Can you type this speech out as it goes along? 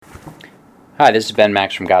Hi, this is Ben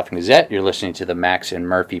Max from Gotham Gazette. You're listening to the Max and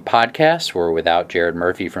Murphy podcast. We're without Jared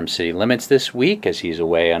Murphy from City Limits this week as he's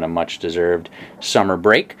away on a much-deserved summer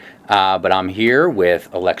break. But I'm here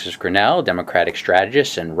with Alexis Grinnell, Democratic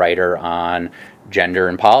strategist and writer on gender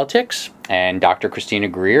and politics, and Dr. Christina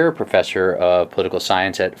Greer, professor of political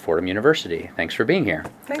science at Fordham University. Thanks for being here.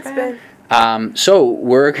 Thanks, Ben. So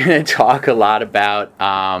we're going to talk a lot about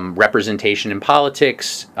representation in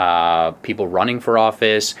politics, people running for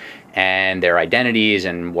office, and their identities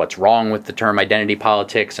and what's wrong with the term identity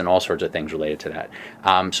politics and all sorts of things related to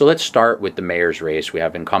that. So let's start with the mayor's race. We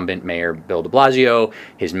have incumbent Mayor Bill de Blasio.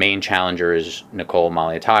 His main challenger is Nicole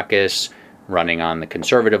Malliotakis, running on the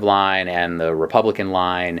conservative line and the Republican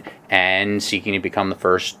line and seeking to become the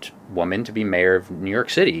first woman to be mayor of New York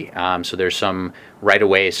City. So there's some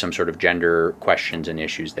sort of gender questions and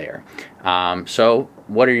issues there. So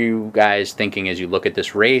what are you guys thinking as you look at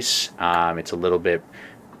this race? It's a little bit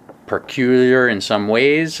peculiar in some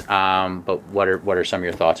ways, but what are some of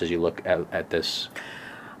your thoughts as you look at this?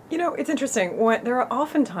 You know, it's interesting. There are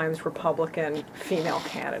oftentimes Republican female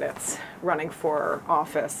candidates running for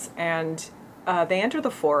office, and they enter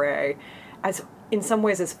the foray as, in some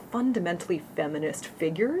ways, as fundamentally feminist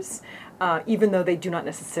figures, even though they do not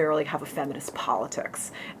necessarily have a feminist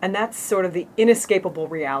politics. And that's sort of the inescapable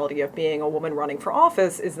reality of being a woman running for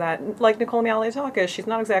office, is that, like Nicole Malliotakis, she's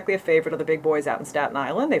not exactly a favorite of the big boys out in Staten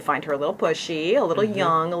Island. They find her a little pushy, a little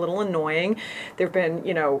young, a little annoying. There have been,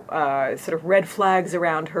 sort of red flags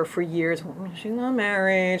around her for years. She's not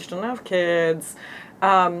married, she doesn't have kids.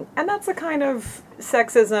 And that's the kind of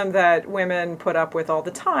sexism that women put up with all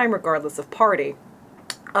the time, regardless of party.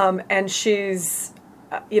 And she's,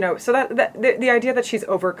 so the idea that she's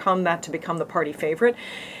overcome that to become the party favorite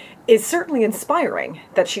is certainly inspiring,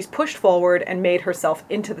 that she's pushed forward and made herself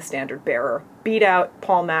into the standard bearer, beat out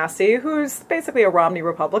Paul Massey, who's basically a Romney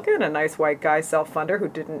Republican, a nice white guy self-funder who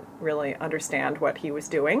didn't really understand what he was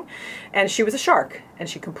doing. And she was a shark, and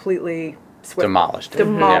she completely demolished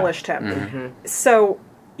him. Mm-hmm. So,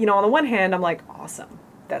 on the one hand, I'm like, awesome.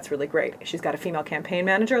 That's really great. She's got a female campaign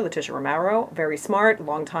manager, Letitia Romero, very smart,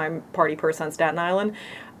 longtime party person on Staten Island.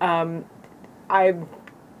 I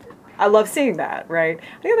love seeing that, right?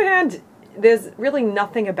 On the other hand, there's really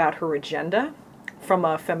nothing about her agenda from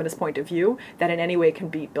a feminist point of view that in any way can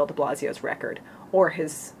beat Bill de Blasio's record or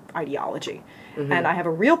his ideology. Mm-hmm. And I have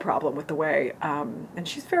a real problem with the way, and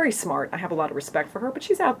she's very smart, I have a lot of respect for her, but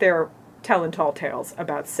she's out there telling tall tales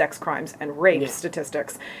about sex crimes and rape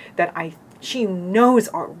statistics that she knows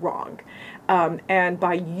are wrong. And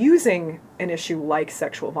by using an issue like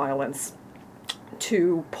sexual violence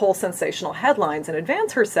to pull sensational headlines and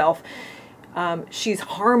advance herself, she's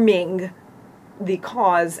harming the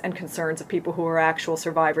cause and concerns of people who are actual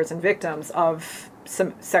survivors and victims of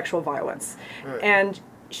some sexual violence. Right. And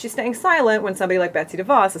she's staying silent when somebody like Betsy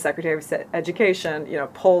DeVos, the Secretary of Education,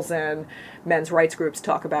 pulls in men's rights groups to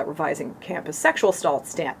talk about revising campus sexual assault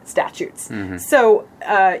statutes. Mm-hmm. So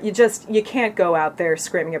you can't go out there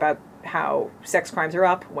screaming about how sex crimes are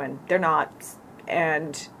up when they're not,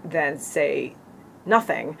 and then say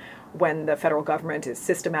nothing when the federal government is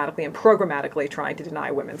systematically and programmatically trying to deny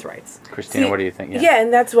women's rights. Christina, what do you think? Yeah,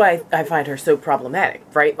 and that's why I find her so problematic,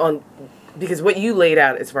 right? Because what you laid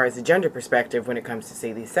out as far as the gender perspective when it comes to,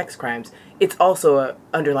 say, these sex crimes, it's also an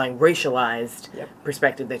underlying racialized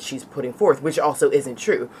perspective that she's putting forth, which also isn't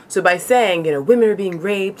true. So by saying, women are being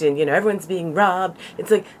raped and, everyone's being robbed, it's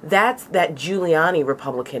like that's that Giuliani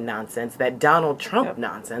Republican nonsense, that Donald Trump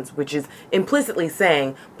nonsense, which is implicitly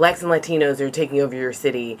saying blacks and Latinos are taking over your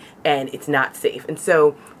city and it's not safe. And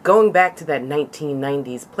so going back to that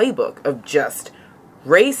 1990s playbook of just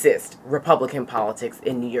racist Republican politics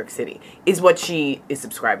in New York City is what she is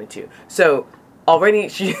subscribing to. So already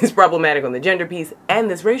she is problematic on the gender piece and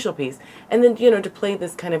this racial piece. And then, to play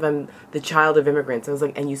this kind of the child of immigrants. I was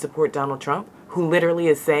like, and you support Donald Trump, who literally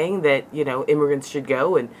is saying that, immigrants should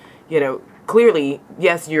go. And, clearly,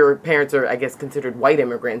 yes, your parents are, I guess, considered white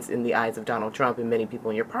immigrants in the eyes of Donald Trump and many people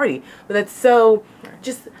in your party. But that's so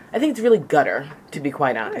I think it's really gutter, to be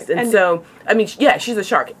quite honest. Right. And so, she's a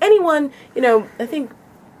shark. Anyone, I think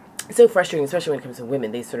it's so frustrating, especially when it comes to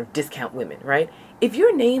women. They sort of discount women, right? If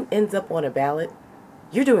your name ends up on a ballot,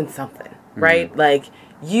 you're doing something, right? Mm-hmm. Like,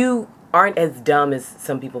 you aren't as dumb as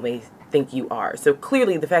some people may think you are. So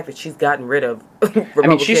clearly the fact that she's gotten rid of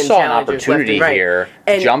Republican she saw an opportunity here,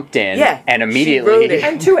 and jumped in, and immediately...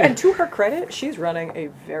 And to her credit, she's running a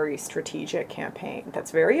very strategic campaign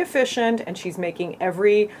that's very efficient, and she's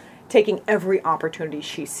taking every opportunity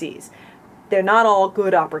she sees. they're not all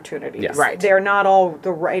good opportunities. Yes. Right. They're not all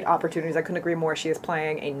the right opportunities. I couldn't agree more. She is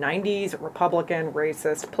playing a 90s Republican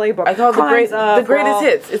racist playbook. I call it the greatest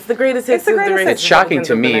hits. It's the greatest hits. It's the greatest hits. It's shocking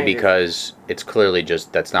to me Republicans of the 90s. because it's clearly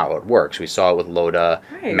just that's not what works. We saw it with Loda.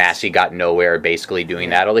 Right. Massey got nowhere basically doing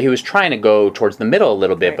that. Although he was trying to go towards the middle a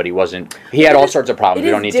little bit, Right. but he wasn't. He had all sorts of problems. It We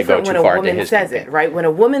is don't need to go different too when a far into woman his says campaign. it, right? When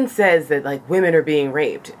a woman says that like women are being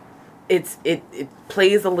raped, it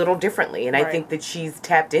plays a little differently, and I Right. think that she's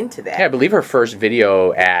tapped into that. Yeah, I believe her first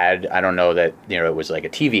video ad, I don't know that, it was like a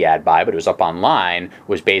TV ad buy, but it was up online,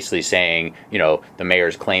 was basically saying, the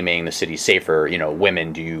mayor's claiming the city's safer,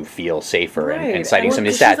 women, do you feel safer? And Right. citing And some of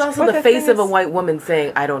these She's stats. also But the the face thing of a is- white woman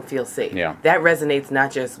saying, I don't feel safe. Yeah. That resonates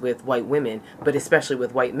not just with white women, but especially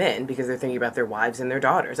with white men, because they're thinking about their wives and their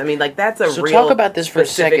daughters. I mean, like, that's a So real talk about this for a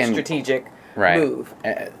specific second. strategic Right. move.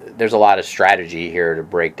 There's a lot of strategy here to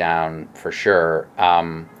break down for sure.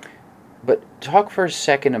 But talk for a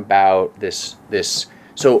second about this.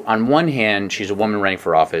 So on one hand, she's a woman running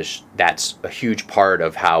for office. That's a huge part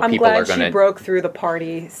of how I'm people glad are going she to. broke through the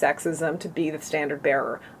party sexism to be the standard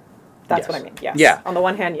bearer. That's Yes. what I mean. Yes. Yeah. On the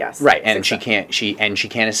one hand, yes. Right, and Success. she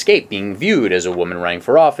can't escape being viewed as a woman running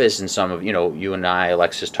for office. And some of you and I,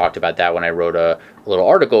 Alexis, talked about that when I wrote a little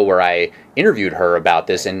article where I interviewed her about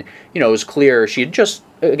this, and it was clear she had just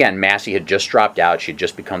Massey had just dropped out. She had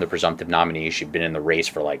just become the presumptive nominee. She'd been in the race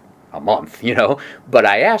for like a month, But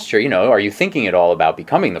I asked her, are you thinking at all about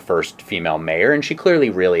becoming the first female mayor? And she clearly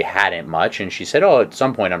really hadn't much. And she said, at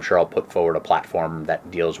some point, I'm sure I'll put forward a platform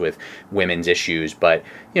that deals with women's issues. But,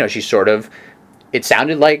 she sort of, it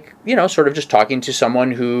sounded like, sort of just talking to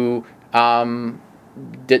someone who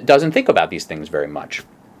doesn't think about these things very much,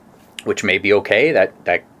 which may be okay.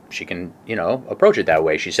 That she can, approach it that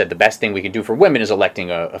way. She said the best thing we can do for women is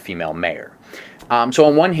electing a female mayor. So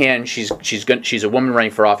on one hand, she's a woman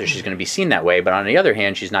running for office. She's going to be seen that way. But on the other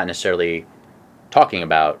hand, she's not necessarily talking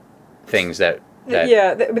about things that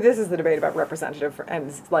Yeah, but this is the debate about representative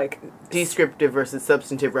and like Descriptive versus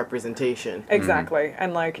substantive representation. exactly,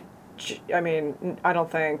 and like, I mean, I don't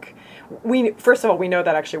think first of all, we know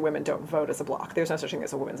that actually women don't vote as a bloc. There's no such thing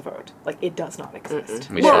as a women's vote. Like, it does not exist.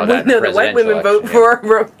 we saw that We know that white women vote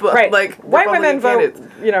presidential for Right. like White women Republican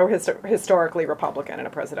vote, candidates. historically Republican in a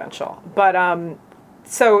presidential. But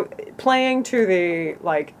so playing to the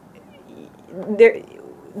like,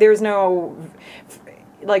 there's no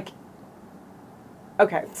like.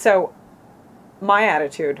 Okay, so my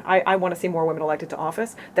attitude, I want to see more women elected to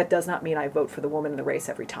office. That does not mean I vote for the woman in the race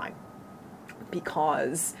every time,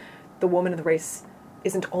 because the woman in the race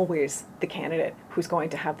isn't always the candidate who's going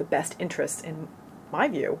to have the best interests, in my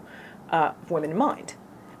view, of women in mind.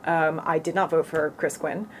 I did not vote for Chris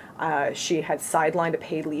Quinn. She had sidelined a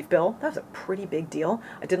paid leave bill. That was a pretty big deal.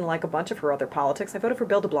 I didn't like a bunch of her other politics. I voted for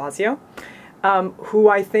Bill de Blasio, who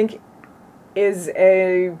I think is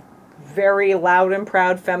a very loud and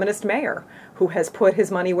proud feminist mayor who has put his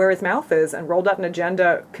money where his mouth is and rolled out an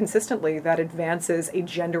agenda consistently that advances a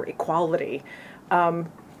gender equality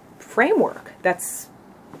framework that's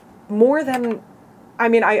more than, I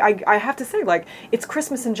mean, I have to say, like, it's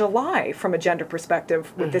Christmas in July from a gender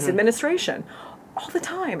perspective with this administration all the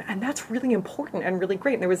time, and that's really important and really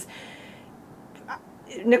great. And there was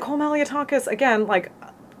Nicole Malliotakis, again, like,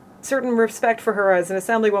 certain respect for her as an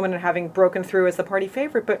assemblywoman and having broken through as the party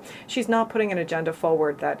favorite, but she's not putting an agenda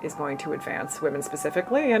forward that is going to advance women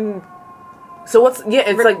specifically. And So what's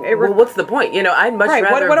what's the point? I'd much Right,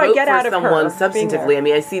 rather what do I vote get for out of her someone being substantively. there? I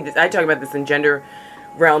mean, I see this. I talk about this in gender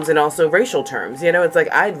realms and also racial terms. It's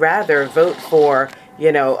like I'd rather vote for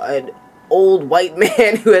an old white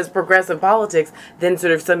man who has progressive politics than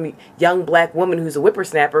sort of some young black woman who's a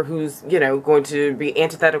whippersnapper who's, going to be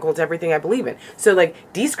antithetical to everything I believe in. So, like,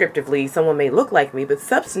 descriptively, someone may look like me, but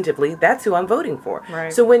substantively, that's who I'm voting for.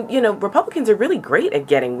 Right. So when, Republicans are really great at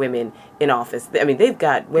getting women in office. I mean, they've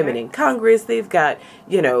got women in Congress, they've got,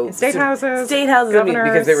 in state houses, I mean,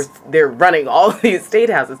 because they're running all of these state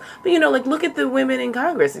houses. But, like, look at the women in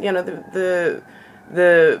Congress.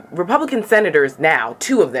 The Republican senators now,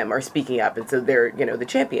 2 of them are speaking up, and so they're, the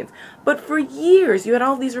champions. But for years, you had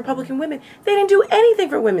all these Republican women. They didn't do anything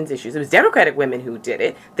for women's issues. It was Democratic women who did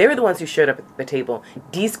it. They were the ones who showed up at the table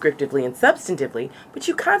descriptively and substantively. But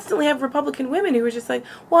you constantly have Republican women who are just like,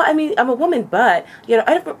 well, I mean, I'm a woman, but,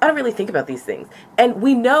 I don't really think about these things. And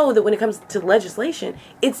we know that when it comes to legislation,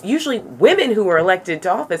 it's usually women who are elected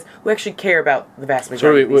to office who actually care about the vast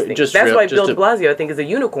majority of these things. That's why Bill de Blasio, I think, is a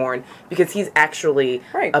unicorn, because he's actually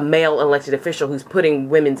a male elected official who's putting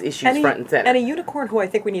women's issues front and center. And a unicorn who I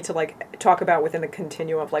think we need to, like, talk about within the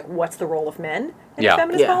continuum of, like, what's the role of men in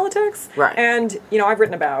feminist politics. Right. And, I've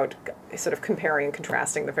written about sort of comparing and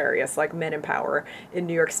contrasting the various like men in power in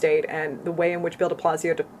New York State and the way in which Bill de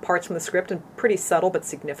Blasio departs from the script in pretty subtle but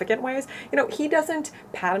significant ways. You know, he doesn't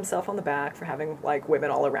pat himself on the back for having like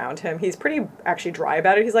women all around him. He's pretty actually dry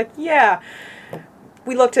about it. He's like, yeah,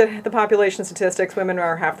 we looked at the population statistics. Women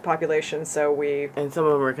are half the population, so and some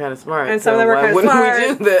of them are kind of smart. And some of them are kind of smart. We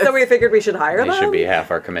do this? So we figured we should hire them. They should be half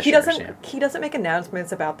our commissioners. He doesn't make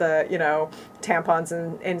announcements about the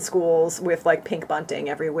tampons in schools with like pink bunting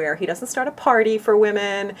everywhere. He doesn't start a party for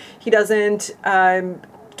women. He doesn't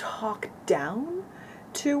talk down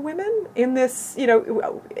to women in this.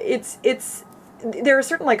 It's there are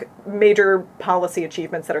certain like major policy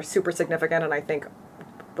achievements that are super significant, and I think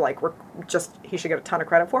he should get a ton of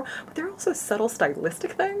credit for, but there are also subtle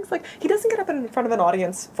stylistic things. Like, he doesn't get up in front of an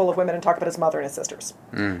audience full of women and talk about his mother and his sisters.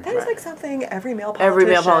 That is like something every male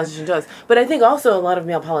politician does. But I think also a lot of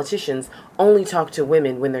male politicians only talk to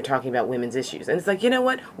women when they're talking about women's issues. And it's like, you know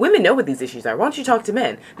what? Women know what these issues are. Why don't you talk to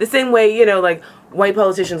men? The same way, like, white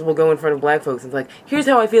politicians will go in front of black folks and it's like, here's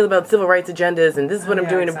how I feel about civil rights agendas and this is what I'm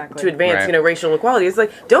doing to advance, racial equality. It's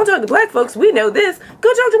like, don't talk to black folks. We know this. Go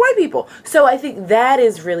talk to white people. So I think that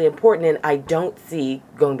is really important, and I don't see,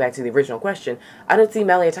 going back to the original question, I don't see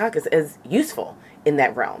Malliotakis as useful in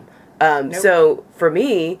that realm. Nope. So for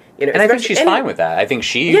me, and I think she's fine with that. I think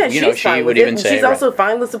she would even say she's also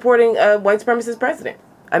fine with supporting a white supremacist president.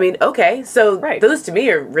 I mean, okay, so those to me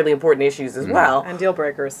are really important issues as well, and deal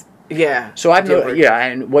breakers. Yeah. So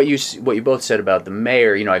and what you both said about the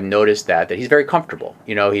mayor, I've noticed that he's very comfortable.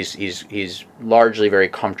 He's largely very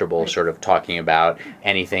comfortable, sort of talking about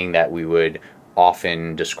anything that we would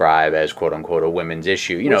often describe as "quote unquote" a women's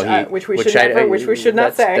issue. Which we should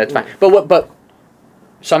not say. That's fine. But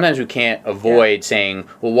sometimes we can't avoid saying,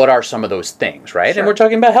 well, what are some of those things, right? Sure. And we're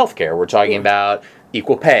talking about healthcare. We're talking about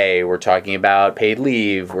equal pay. We're talking about paid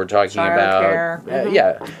leave. We're talking about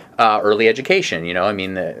early education.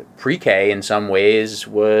 The pre-K in some ways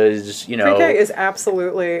was pre-K is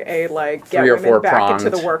absolutely a get 3 or 4 women back pronged.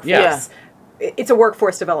 into the workforce. Yeah. It's a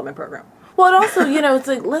workforce development program. Well, and also, it's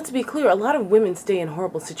like, let's be clear, a lot of women stay in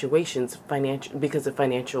horrible situations because of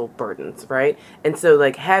financial burdens, right? And so,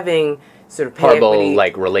 like, having sort of horrible, equity,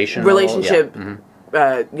 like, relationship,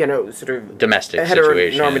 sort of domestic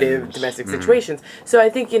heteronormative domestic situations. So I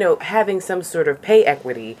think, having some sort of pay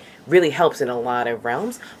equity really helps in a lot of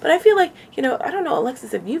realms. But I feel like, I don't know,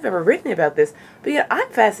 Alexis, if you've ever written about this, but I'm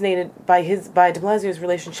fascinated by de Blasio's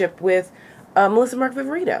relationship with Melissa Mark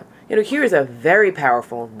Viverito. Here is a very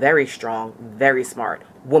powerful, very strong, very smart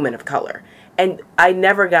woman of color. And I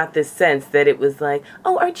never got this sense that it was like,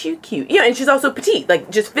 oh, aren't you cute? And she's also petite,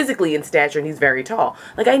 like just physically in stature, and he's very tall.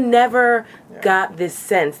 Like, I never got this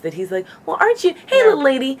sense that he's like, well, aren't you? Hey, little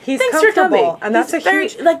lady, thanks for coming. And that's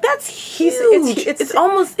huge. Like, that's huge. It's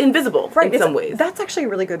almost invisible in some ways. That's actually a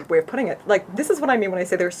really good way of putting it. Like, this is what I mean when I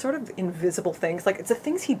say there's sort of invisible things. Like, it's the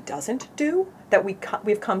things he doesn't do that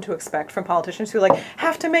we've come to expect from politicians who like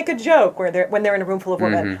have to make a joke when they're in a room full of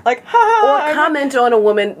women, like or comment on a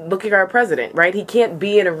woman looking at our president. Right? He can't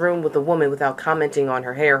be in a room with a woman without commenting on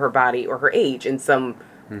her hair, her body, or her age in some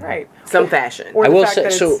fashion. I will say,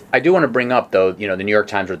 so I do want to bring up, though, the New York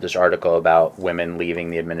Times wrote this article about women leaving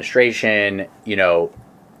the administration.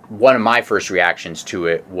 One of my first reactions to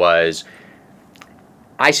it was,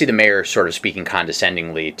 I see the mayor sort of speaking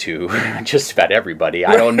condescendingly to just about everybody.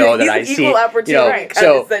 I don't know that I see equal opportunity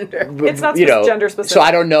condescender. It's not gender specific. So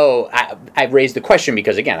I don't know. I raised the question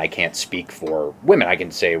because, again, I can't speak for women. I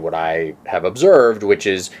can say what I have observed, which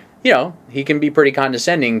is, he can be pretty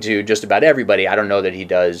condescending to just about everybody. I don't know that he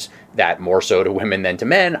does that more so to women than to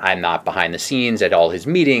men. I'm not behind the scenes at all his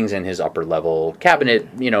meetings and his upper level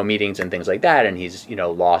cabinet, meetings and things like that. And he's,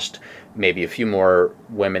 lost maybe a few more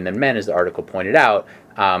women than men, as the article pointed out.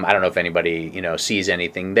 I don't know if anybody, sees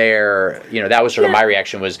anything there. That was sort of my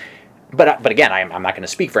reaction was, but again, I'm not going to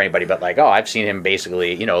speak for anybody, but like, oh, I've seen him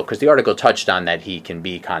basically, because the article touched on that he can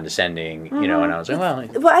be condescending, and I was like,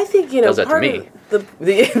 well, I think, does that part to me. Of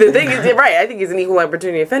the thing is, right, I think he's an equal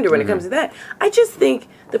opportunity offender when it comes to that. I just think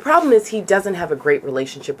the problem is he doesn't have a great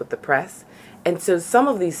relationship with the press. And so some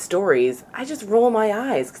of these stories, I just roll my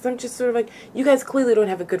eyes because I'm just sort of like, you guys clearly don't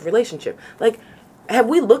have a good relationship. Like, have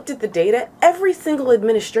we looked at the data? Every single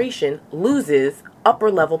administration loses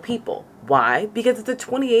upper level people. Why? Because it's a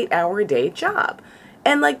 28-hour-a-day job.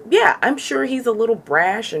 And I'm sure he's a little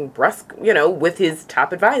brash and brusque, with his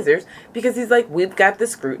top advisors because he's like, we've got the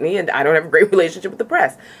scrutiny and I don't have a great relationship with the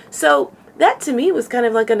press. So that to me was kind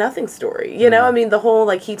of like a nothing story. I mean, the whole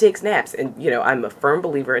he takes naps and, I'm a firm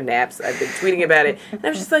believer in naps. I've been tweeting about it. And I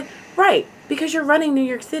was just like, right, because you're running New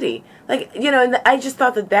York City. And I just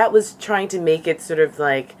thought that was trying to make it sort of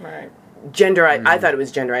like, I thought it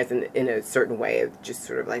was genderized in a certain way. It's just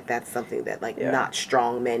sort of like that's something that not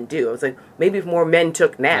strong men do. I was like, maybe if more men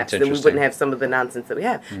took naps, then we wouldn't have some of the nonsense that we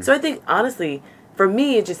have. So I think, honestly, for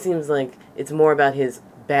me, it just seems like it's more about his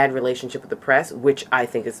bad relationship with the press, which I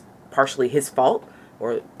think is partially his fault.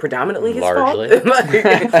 Or predominantly his largely. fault.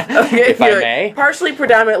 Okay, if I may. Partially,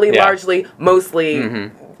 predominantly, largely, mostly,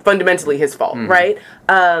 fundamentally his fault, right?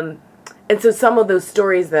 And so some of those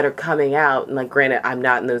stories that are coming out, and granted, I'm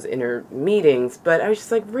not in those inner meetings, but I was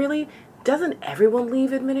just like, really? Doesn't everyone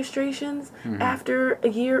leave administrations after a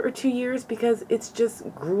year or 2 years because it's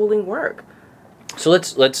just grueling work? So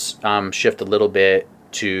let's shift a little bit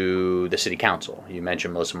to the city council. You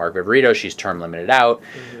mentioned Melissa Mark Viverito. She's term limited out.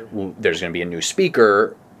 There's going to be a new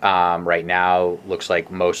speaker. Right now, looks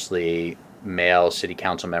like mostly male city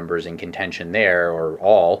council members in contention there, or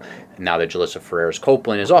all. Now that Jalissa Ferreras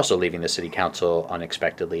Copeland is also leaving the city council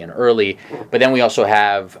unexpectedly and early. But then we also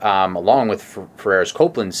have, along with Ferreras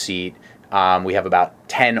Copeland's seat, we have about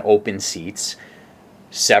 10 open seats,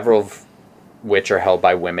 several of which are held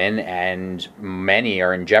by women, and many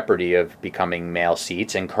are in jeopardy of becoming male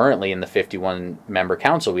seats. And currently in the 51-member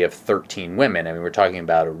council, we have 13 women. I mean, we're talking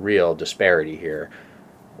about a real disparity here.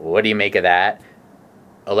 What do you make of that?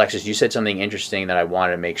 Alexis, you said something interesting that I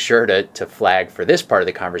wanted to make sure to flag for this part of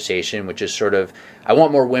the conversation, which is sort of, I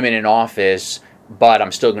want more women in office, but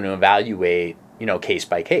I'm still going to evaluate, case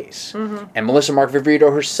by case. And Melissa Mark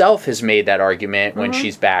Viverito herself has made that argument when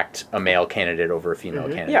she's backed a male candidate over a female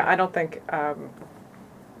candidate. Yeah, I don't think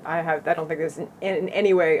I don't think there's in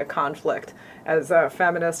any way a conflict as a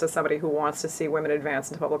feminist, as somebody who wants to see women advance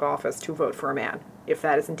into public office, to vote for a man, if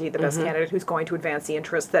that is indeed the best candidate who's going to advance the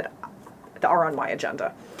interests that are on my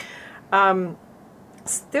agenda.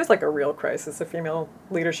 There's a real crisis of female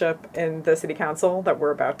leadership in the city council that we're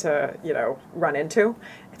about to, run into.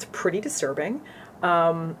 It's pretty disturbing.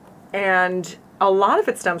 And a lot of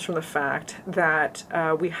it stems from the fact that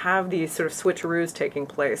we have these sort of switcheroos taking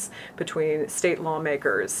place between state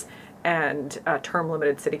lawmakers and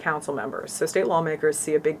term-limited city council members. So state lawmakers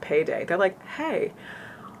see a big payday. They're like, hey...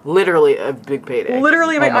 Literally a big payday.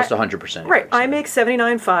 Literally, almost 100%. Right. I make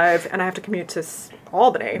 $79,500 and I have to commute to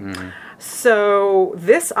Albany. So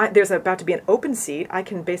there's about to be an open seat. I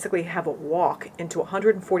can basically have a walk into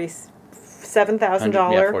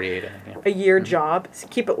 $147,000 a year job.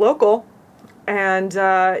 Keep it local, and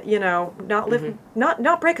not live,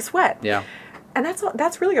 not break a sweat. Yeah. And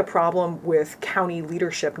that's really a problem with county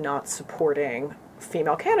leadership not supporting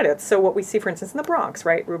female candidates. So what we see, for instance, in the Bronx,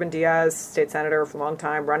 right? Ruben Diaz, state senator for a long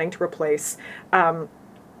time, running to replace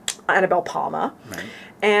Annabelle Palma. Right.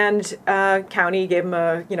 And county gave him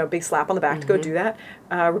a big slap on the back to go do that.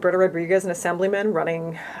 Roberta Rodriguez, an assemblyman,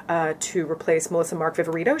 running to replace Melissa Mark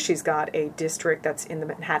Viverito. She's got a district that's in the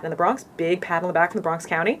Manhattan and the Bronx. Big pat on the back from the Bronx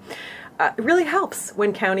County. It really helps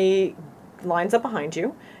when county lines up behind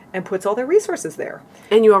you and puts all their resources there.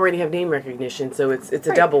 And you already have name recognition, so it's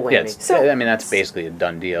a double whammy. Yeah, that's basically a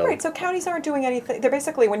done deal. Right, so counties aren't doing anything. They're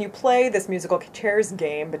basically, when you play this musical chairs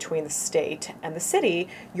game between the state and the city,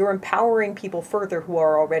 you're empowering people further who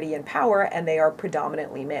are already in power, and they are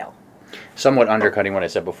predominantly male. Somewhat undercutting what I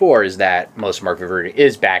said before is that Melissa Mark Viverito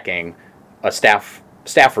is backing a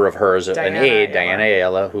staffer of hers, an aide, Diana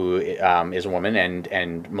Ayala, who is a woman,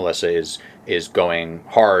 and Melissa is going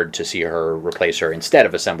hard to see her replace her instead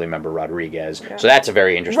of Assemblymember Rodriguez. Yeah. So that's a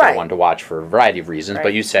very interesting one to watch for a variety of reasons. Right.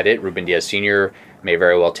 But you said it, Ruben Diaz Sr. may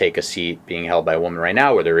very well take a seat being held by a woman right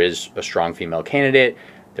now where there is a strong female candidate.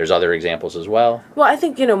 There's other examples as well. Well, I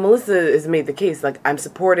think, Melissa has made the case, I'm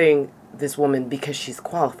supporting this woman because she's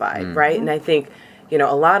qualified, right? And I think...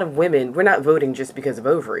 a lot of women, we're not voting just because of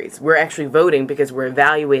ovaries. We're actually voting because we're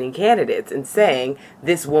evaluating candidates and saying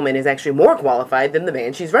this woman is actually more qualified than the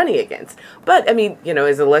man she's running against. But,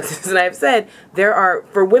 as Alexis and I have said,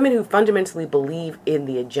 for women who fundamentally believe in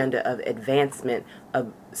the agenda of advancement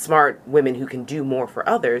of smart women who can do more for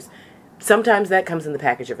others, sometimes that comes in the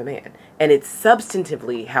package of a man. And it's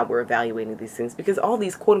substantively how we're evaluating these things, because all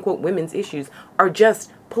these quote-unquote women's issues are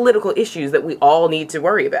just political issues that we all need to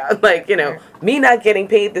worry about. Me not getting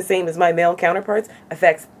paid the same as my male counterparts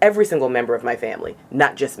affects every single member of my family,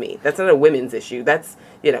 not just me. That's not a women's issue. That's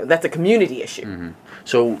a community issue. Mm-hmm.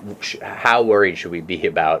 So how worried should we be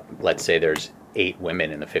about, let's say there's 8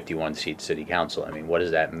 women in the 51-seat city council? What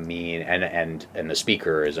does that mean? And the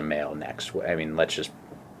speaker is a male next. Let's just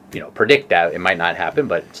predict that it might not happen,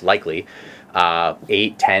 but it's likely.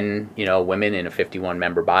 8, 10, women in a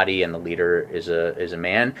 51-member body, and the leader is a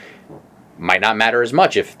man. Might not matter as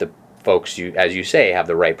much if the folks, as you say, have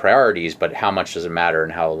the right priorities. But how much does it matter,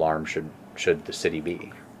 and how alarmed should the city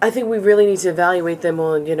be? I think we really need to evaluate them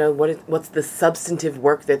on, what's the substantive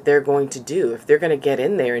work that they're going to do. If they're going to get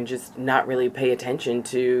in there and just not really pay attention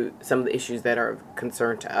to some of the issues that are of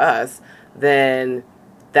concern to us, then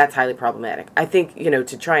that's highly problematic. I think,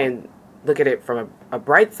 to try and look at it from a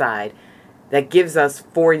bright side, that gives us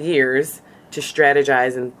 4 years to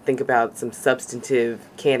strategize and think about some substantive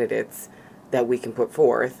candidates that we can put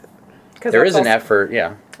forth. There is an effort,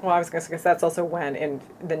 yeah. Well, I was going to say, because that's also when in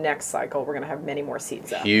the next cycle we're going to have many more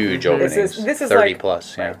seats up. Huge openings. This is 30 like,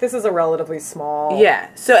 plus, yeah. Right, this is a relatively small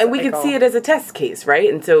So, and we cycle. can see it as a test case,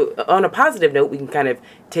 right? And so on a positive note, we can kind of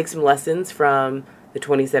take some lessons from the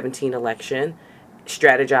 2017 election,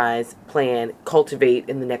 strategize, plan, cultivate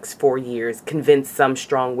in the next 4 years, convince some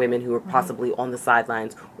strong women who are possibly on the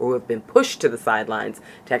sidelines or who have been pushed to the sidelines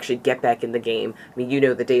to actually get back in the game. I mean, you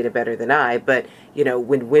know the data better than I, but,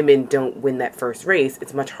 when women don't win that first race,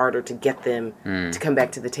 it's much harder to get them to come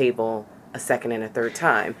back to the table a second and a third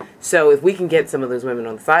time. So if we can get some of those women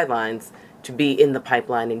on the sidelines to be in the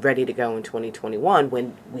pipeline and ready to go in 2021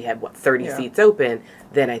 when we have, 30 seats open,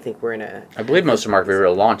 then I think we're in a... I believe most of Markville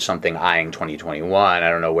will launch something eyeing 2021. I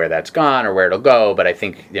don't know where that's gone or where it'll go, but I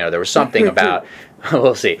think, there was something about...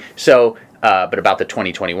 We'll see. So, but about the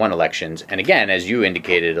 2021 elections. And again, as you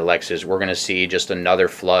indicated, Alexis, we're going to see just another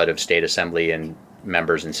flood of state assembly and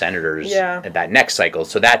members and senators at that next cycle.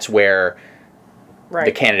 So that's where... Right.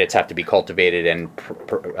 The candidates have to be cultivated and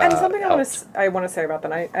and something I want to say about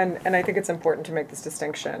that, and I think it's important to make this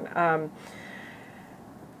distinction.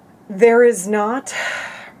 There is not.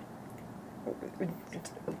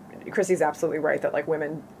 Chrissy's absolutely right that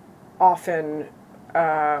women often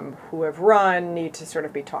who have run need to sort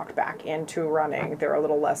of be talked back into running. They're a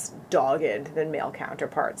little less dogged than male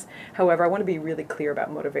counterparts. However, I want to be really clear about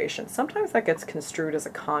motivation. Sometimes that gets construed as a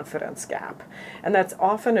confidence gap, and that's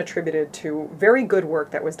often attributed to very good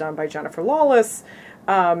work that was done by Jennifer Lawless,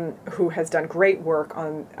 who has done great work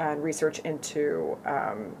on research into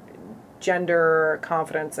gender,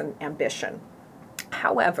 confidence, and ambition.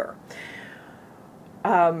 However,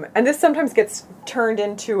 and this sometimes gets turned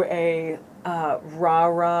into a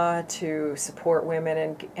rah-rah to support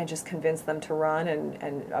women and just convince them to run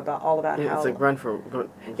and about how... It's like run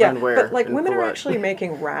where? But women are actually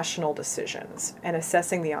making rational decisions and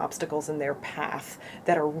assessing the obstacles in their path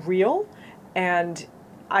that are real. And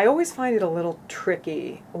I always find it a little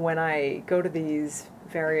tricky when I go to these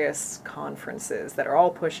various conferences that are all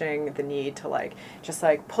pushing the need to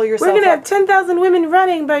pull yourself We're going to up. have 10,000 women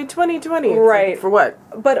running by 2020. Right. For what?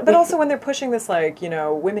 But also when they're pushing this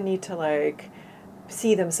women need to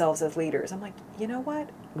see themselves as leaders. I'm like, you know what?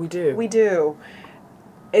 We do. We do.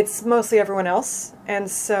 It's mostly everyone else.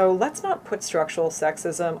 And so let's not put structural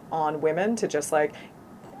sexism on women to just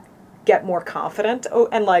get more confident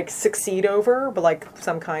and succeed over, but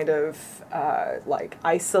some kind of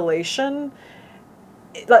isolation.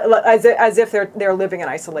 As if they're living in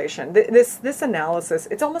isolation. This analysis,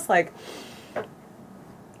 it's almost like,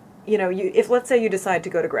 if let's say you decide to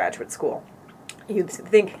go to graduate school, you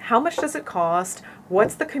think, how much does it cost?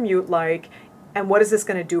 What's the commute like? And what is this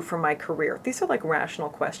going to do for my career? These are rational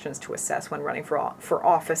questions to assess when running for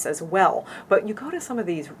office as well. But you go to some of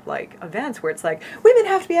these events where it's women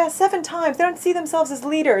have to be asked 7 times. They don't see themselves as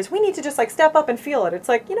leaders. We need to just step up and feel it. It's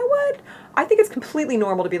you know what? I think it's completely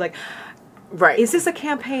normal to be right. Is this a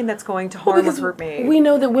campaign that's going to harm or hurt me? We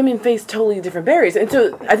know that women face totally different barriers. And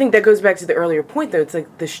so I think that goes back to the earlier point, though. It's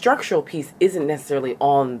the structural piece isn't necessarily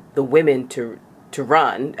on the women to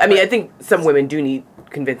run. I mean, I think some women do need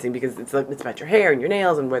convincing because it's about your hair and your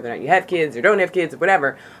nails and whether or not you have kids or don't have kids or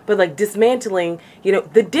whatever. But dismantling,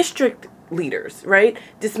 the district leaders, right?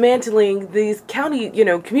 Dismantling these county,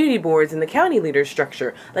 community boards and the county leader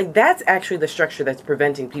structure. That's actually the structure that's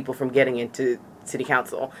preventing people from getting into city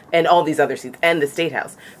council and all these other seats and the state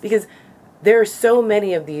house, because there are so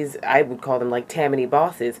many of these, I would call them Tammany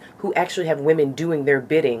bosses, who actually have women doing their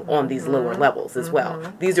bidding on these lower levels as well.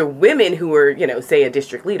 These are women who are, say a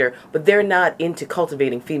district leader, but they're not into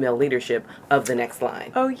cultivating female leadership of the next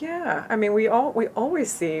line. Oh yeah, I mean we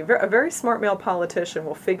always see a very smart male politician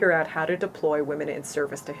will figure out how to deploy women in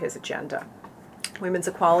service to his agenda. Women's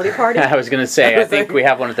Equality Party. I was going to say, I think we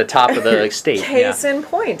have one at the top of the state. Case in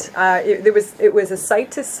point. It was a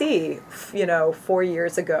sight to see, 4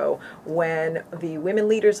 years ago when the women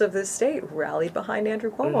leaders of this state rallied behind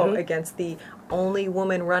Andrew Cuomo against the only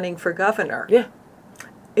woman running for governor. Yeah.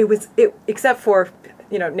 Except for,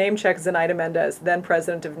 name check Zenaida Mendez, then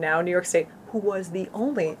president of now New York State, who was the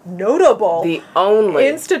only notable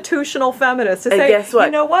institutional feminist to say, guess what?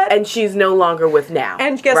 You know what? And she's no longer with Now.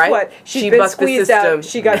 And guess right? what? She's been squeezed out.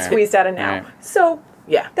 She got Right. squeezed out of Now. Right. So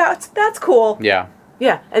yeah, that's cool. Yeah.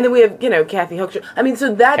 Yeah, and then we have, Kathy Hochul. I mean,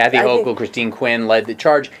 so that... Kathy I Hochul, think, Christine Quinn led the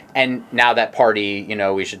charge, and now that party,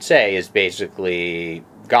 we should say, is basically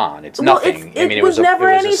gone. It's nothing. It was never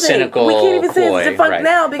anything. A cynical we can't even say ploy, it's defunct right.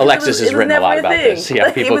 now because Alexis it has was written a never lot about thing. this.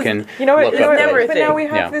 Yeah, people can You know what? look up never a But thing. now we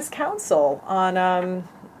have Yeah. this council on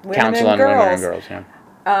women Council and on girls. Women and Girls,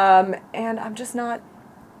 yeah. And I'm just not.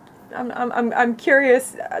 I'm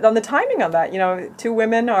curious on the timing on that. Two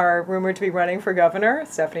women are rumored to be running for governor,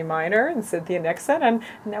 Stephanie Miner and Cynthia Nixon, and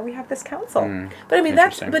now we have this council. But I mean,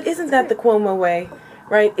 isn't that the Cuomo way,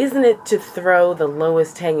 right? Isn't it to throw the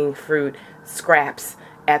lowest hanging fruit scraps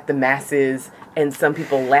at the masses, and some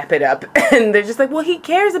people lap it up, and they're just like, well, he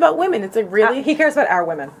cares about women. It's like, really? He cares about our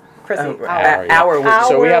women. Chrissy, our women. Our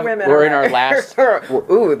So women. we're in our last.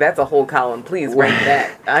 Ooh, that's a whole column. Please write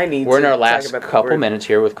that. I need. We're in our talk last about the couple word. minutes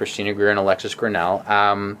here with Christina Greer and Alexis Grinnell.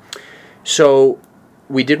 So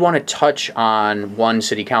we did want to touch on one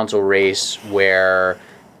city council race where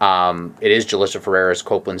it is Jalissa Ferreira's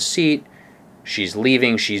Copeland seat. She's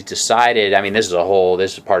leaving. She's decided. I mean, this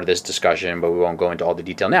is part of this discussion, but we won't go into all the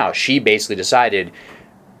detail now. She basically decided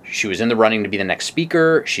she was in the running to be the next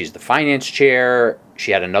speaker. She's the finance chair.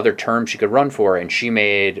 She had another term she could run for, and she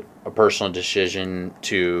made a personal decision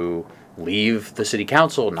to leave the city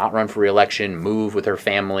council, not run for re-election, move with her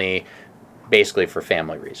family, basically for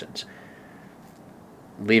family reasons.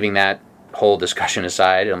 Leaving that whole discussion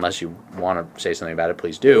aside, unless you want to say something about it,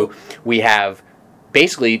 please do. We have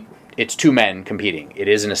basically, it's two men competing. It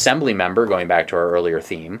is an assembly member, going back to our earlier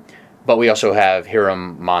theme, but we also have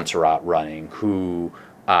Hiram Montserrat running, who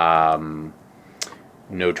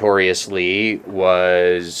notoriously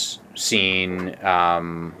was seen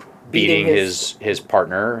beating his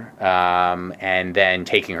partner and then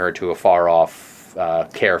taking her to a far off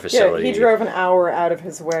care facility. Yeah, he drove an hour out of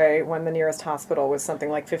his way when the nearest hospital was something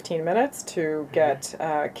like 15 minutes to get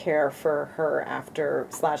care for her after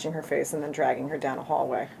slashing her face and then dragging her down a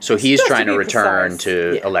hallway. So he's Just trying to be return precise.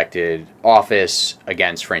 to elected office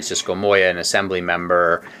against Francisco Moya, an assembly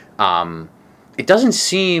member. It doesn't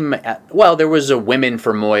seem... Well, there was a Women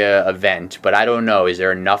for Moya event, but I don't know. Is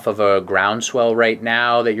there enough of a groundswell right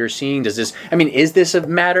now that you're seeing? Does this... I mean, is this a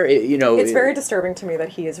matter? It's very disturbing to me that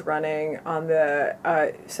he is running on the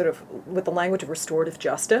sort of with the language of restorative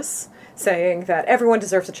justice, saying that everyone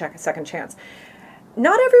deserves a second chance.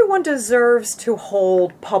 Not everyone deserves to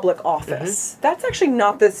hold public office. Mm-hmm. That's actually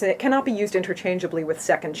not this. It cannot be used interchangeably with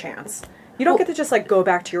second chance. You don't get to just go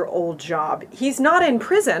back to your old job. He's not in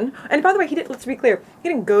prison. And by the way, let's be clear, he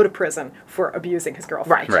didn't go to prison for abusing his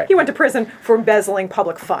girlfriend. Right. He went to prison for embezzling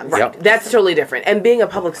public funds. Yep. That's totally different. And being a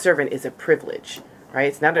public servant is a privilege, right?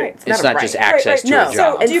 It's not a. Right. It's not not a just right. access Right. to No. a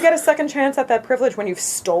job. So, do you get a second chance at that privilege when you've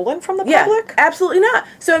stolen from the Yeah, public? absolutely not.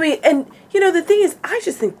 So I mean, and the thing is, I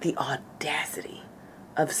just think the audacity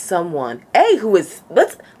of someone who is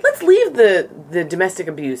let's leave the domestic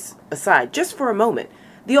abuse aside just for a moment.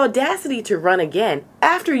 The audacity to run again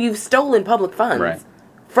after you've stolen public funds Right.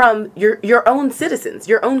 from your own citizens,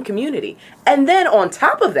 your own community. And then on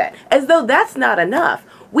top of that, as though that's not enough,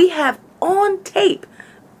 we have on tape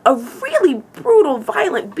a really brutal,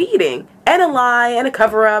 violent beating and a lie and a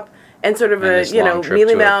cover-up and sort of And a, this long trip to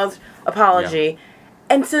mealy-mouthed apology.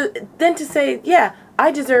 And so then to say, yeah,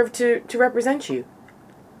 I deserve to represent you.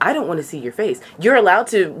 I don't want to see your face. You're allowed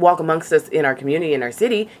to walk amongst us in our community, in our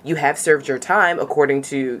city. You have served your time according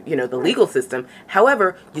to, the legal system.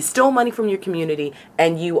 However, you stole money from your community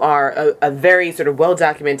and you are a very sort of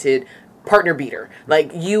well-documented partner beater.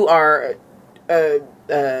 Like, you are a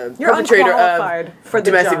perpetrator unqualified of for the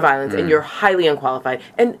domestic job. violence and you're highly unqualified.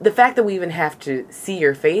 And the fact that we even have to see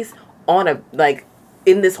your face on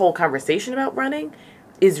in this whole conversation about running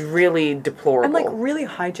is really deplorable. And really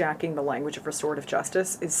hijacking the language of restorative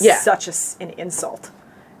justice is Yeah. such an insult.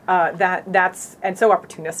 That's and so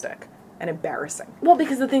opportunistic and embarrassing. Well,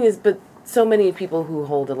 because the thing is, but so many people who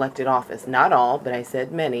hold elected office, not all, but I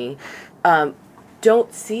said many,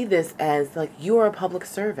 don't see this as you are a public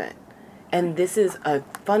servant. And this is a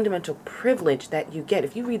fundamental privilege that you get.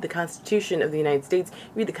 If you read the Constitution of the United States,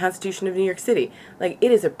 you read the Constitution of New York City.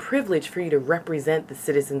 It is a privilege for you to represent the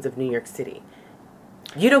citizens of New York City.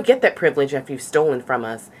 You don't get that privilege after you've stolen from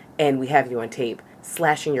us and we have you on tape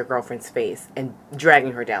slashing your girlfriend's face and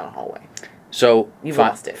dragging her down a hallway. So, You've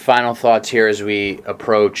lost it. Final thoughts here as we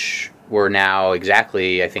approach. We're now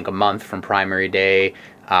exactly, I think, a month from primary day,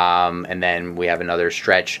 and then we have another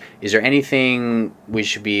stretch. Is there anything we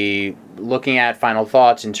should be looking at? Final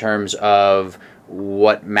thoughts in terms of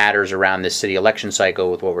what matters around this city election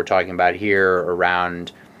cycle with what we're talking about here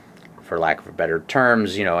around, for lack of better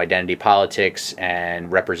terms, identity politics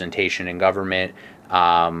and representation in government.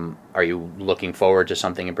 Are you looking forward to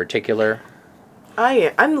something in particular?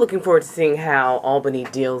 I'm looking forward to seeing how Albany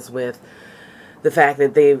deals with the fact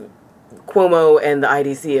that Cuomo and the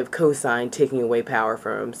IDC have co-signed taking away power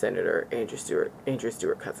from Senator Andrew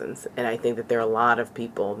Stewart Cousins. And I think that there are a lot of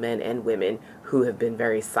people, men and women, who have been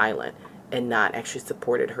very silent and not actually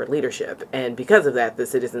supported her leadership. And because of that, the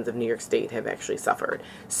citizens of New York State have actually suffered.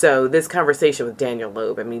 So this conversation with Daniel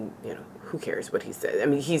Loeb, I mean, who cares what he said? I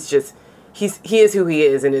mean, he is who he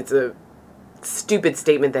is, and it's a stupid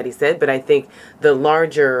statement that he said, but I think the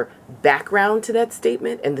larger background to that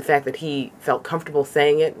statement and the fact that he felt comfortable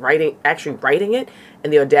saying it, actually writing it,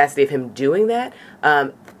 and the audacity of him doing that,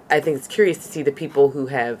 I think it's curious to see the people who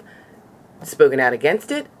have spoken out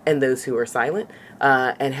against it and those who are silent,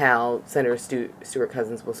 and how Senator Stewart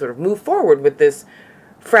Cousins will sort of move forward with this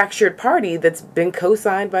fractured party that's been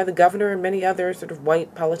co-signed by the governor and many other sort of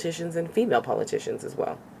white politicians and female politicians as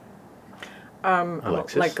well.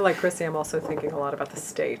 Alexis? Like Chrissy, I'm also thinking a lot about the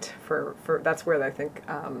state. For that's where I think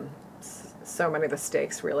so many of the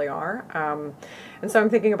stakes really are. And so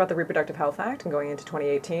I'm thinking about the Reproductive Health Act and going into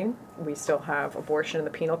 2018. We still have abortion in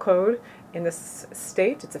the penal code in this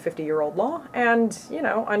state. It's a 50-year-old law. And,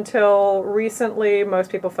 until recently,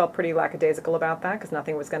 most people felt pretty lackadaisical about that because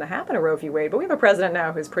nothing was going to happen to Roe v. Wade. But we have a president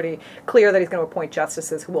now who's pretty clear that he's going to appoint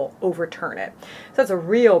justices who will overturn it. So that's a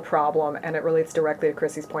real problem, and it relates directly to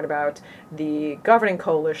Chrissy's point about the governing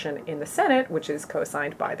coalition in the Senate, which is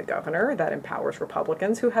co-signed by the governor, that empowers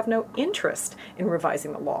Republicans who have no interest in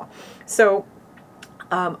revising the law. So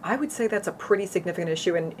I would say that's a pretty significant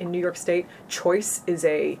issue in New York State. Choice is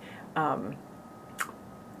a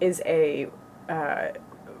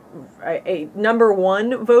number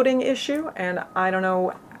one voting issue, and I don't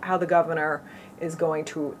know how the governor is going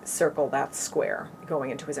to circle that square going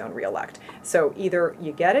into his own reelect. So either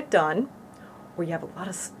you get it done, or you have a lot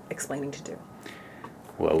of explaining to do.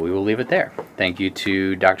 Well, we will leave it there. Thank you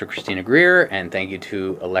to Dr. Christina Greer, and thank you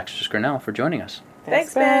to Alexis Grinnell for joining us.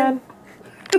 Thanks, Ben.